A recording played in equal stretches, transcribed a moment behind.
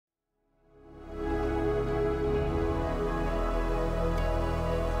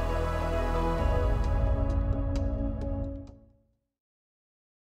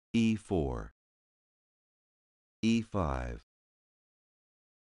e4, e5,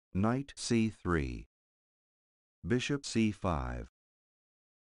 knight c3, bishop c5,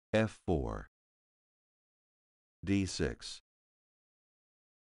 f4, d6,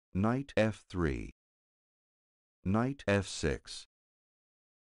 knight f3, knight f6,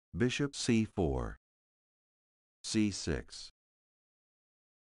 bishop c4, c6,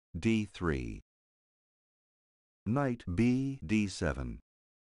 d3, knight b d7,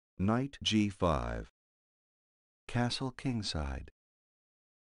 knight g5, castle kingside,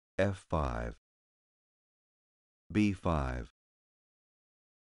 f5, b5,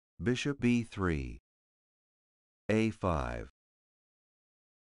 bishop b3, a5,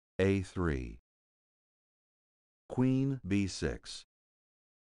 a3, queen b6,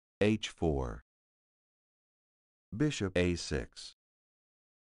 h4, bishop a6,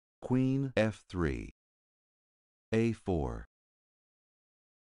 queen f3, a4,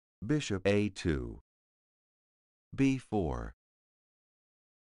 bishop a2, b4,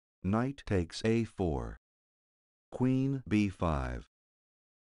 knight takes a4, queen b5,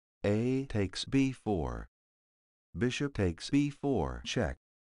 a takes b4, bishop takes b4, check,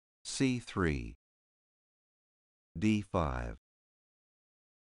 c3, d5,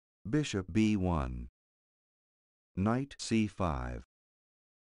 bishop b1, knight c5,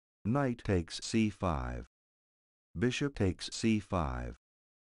 knight takes c5, bishop takes c5,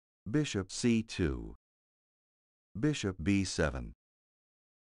 bishop c2, bishop b7,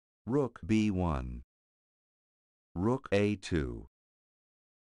 rook b1, rook a2,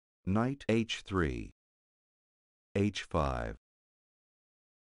 knight h3, h5,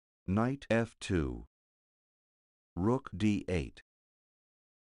 knight f2, rook d8,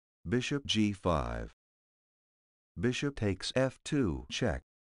 bishop g5, bishop takes f2, check,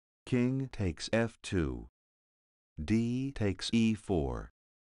 king takes f2, d takes e4,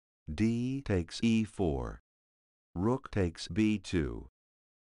 d takes e4, rook takes b2,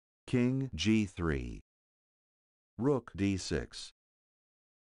 king g3, rook d6,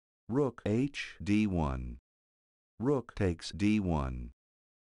 rook h d1, rook takes d1,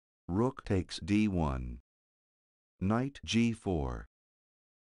 rook takes d1, knight g4,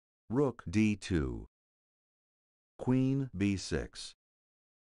 rook d2, queen b6,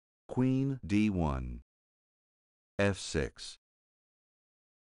 queen d1, f6,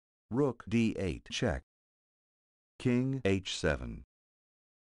 rook d8, check, king h7,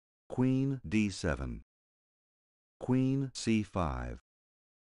 queen d7, queen c5,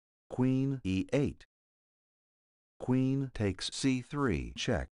 queen e8, queen takes c3,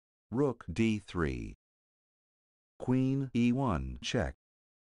 check, rook d3, queen e1, check,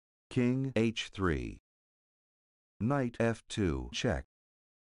 king h3, knight f2, check,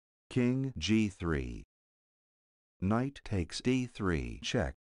 king g3, knight takes d3,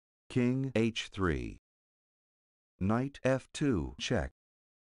 check, king h3, knight f2, check,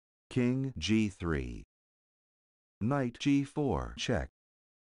 king g3, knight g4, check,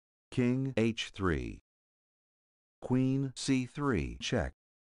 king h3, queen c3, check,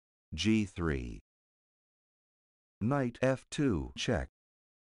 g3, knight f2, check,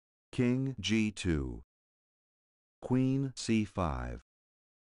 king g2, queen c5,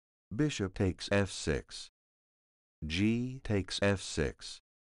 bishop takes f6, g takes f6,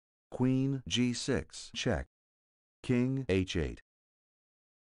 queen g6, check, king h8,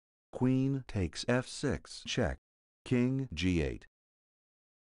 queen takes f6, check, king g8,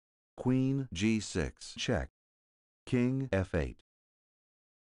 queen g6, check, king f8,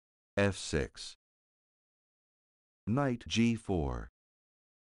 f6, knight g4,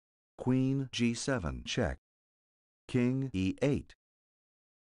 queen g7, check, king e8,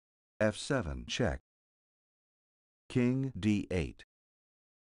 f7, check, king d8,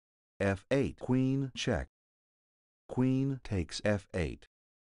 f8, queen, check, queen takes f8,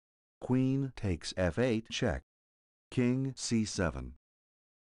 queen takes f8, check, king c7,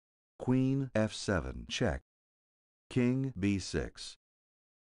 queen f7, check, king b6,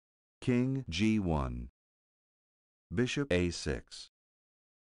 king g1, bishop a6,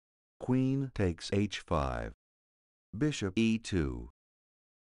 queen takes h5, bishop e2,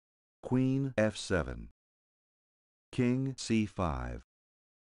 queen f7, king c5,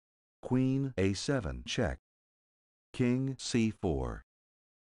 queen a7, check, king c4,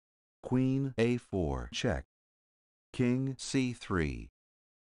 queen a4, check, king c3,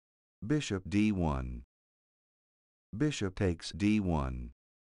 bishop d1, bishop takes d1,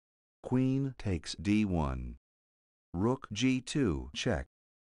 queen takes d1, rook g2, check,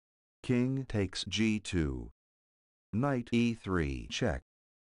 king takes g2, knight e3, check,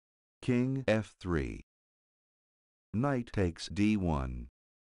 king f3, knight takes d1,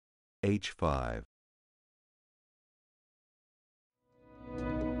 H5,